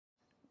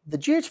The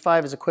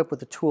GH5 is equipped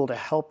with a tool to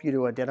help you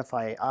to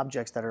identify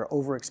objects that are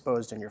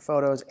overexposed in your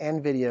photos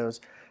and videos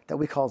that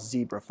we call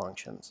zebra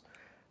functions.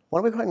 Why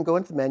don't we go ahead and go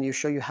into the menu,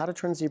 show you how to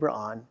turn zebra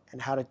on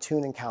and how to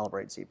tune and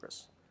calibrate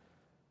zebras.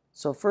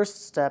 So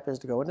first step is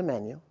to go into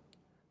menu.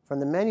 From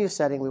the menu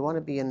setting, we want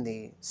to be in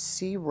the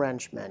C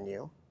wrench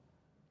menu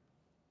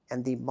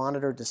and the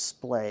monitor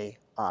display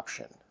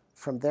option.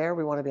 From there,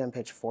 we want to be on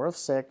page 4 of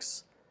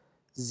 6,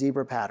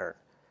 zebra pattern.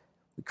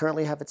 We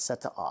currently have it set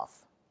to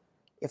off.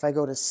 If I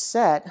go to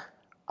set,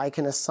 I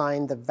can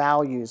assign the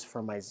values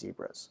for my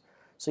zebras.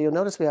 So you'll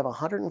notice we have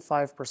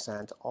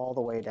 105% all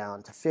the way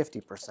down to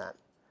 50%.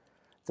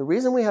 The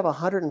reason we have a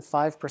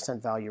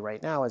 105% value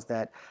right now is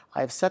that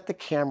I've set the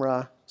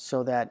camera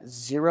so that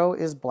 0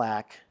 is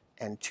black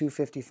and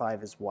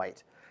 255 is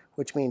white,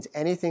 which means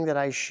anything that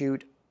I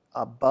shoot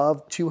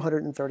above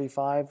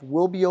 235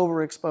 will be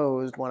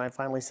overexposed when I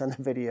finally send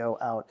the video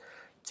out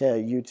to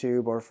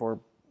YouTube or for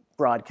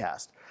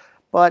broadcast.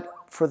 But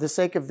for the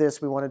sake of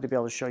this, we wanted to be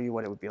able to show you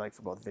what it would be like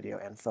for both video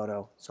and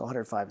photo, so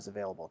 105 is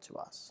available to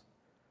us.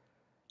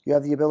 You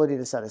have the ability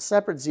to set a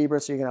separate zebra,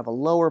 so you can have a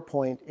lower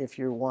point if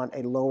you want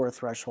a lower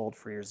threshold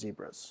for your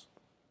zebras.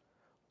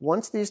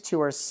 Once these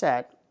two are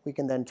set, we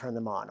can then turn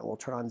them on. And we'll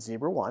turn on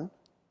zebra 1.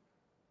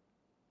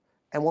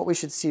 And what we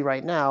should see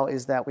right now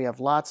is that we have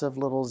lots of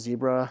little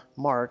zebra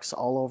marks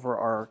all over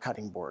our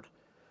cutting board.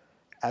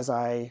 As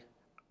I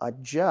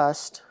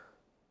adjust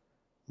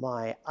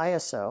my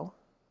ISO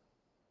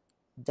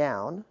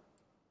down,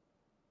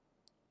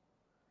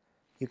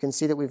 you can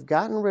see that we've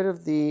gotten rid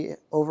of the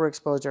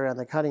overexposed area on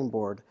the cutting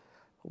board,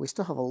 but we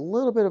still have a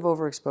little bit of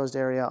overexposed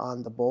area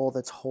on the bowl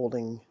that's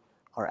holding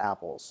our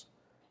apples.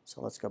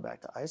 So let's go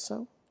back to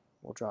ISO.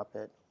 We'll drop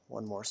it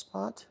one more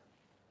spot.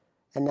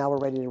 And now we're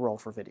ready to roll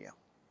for video.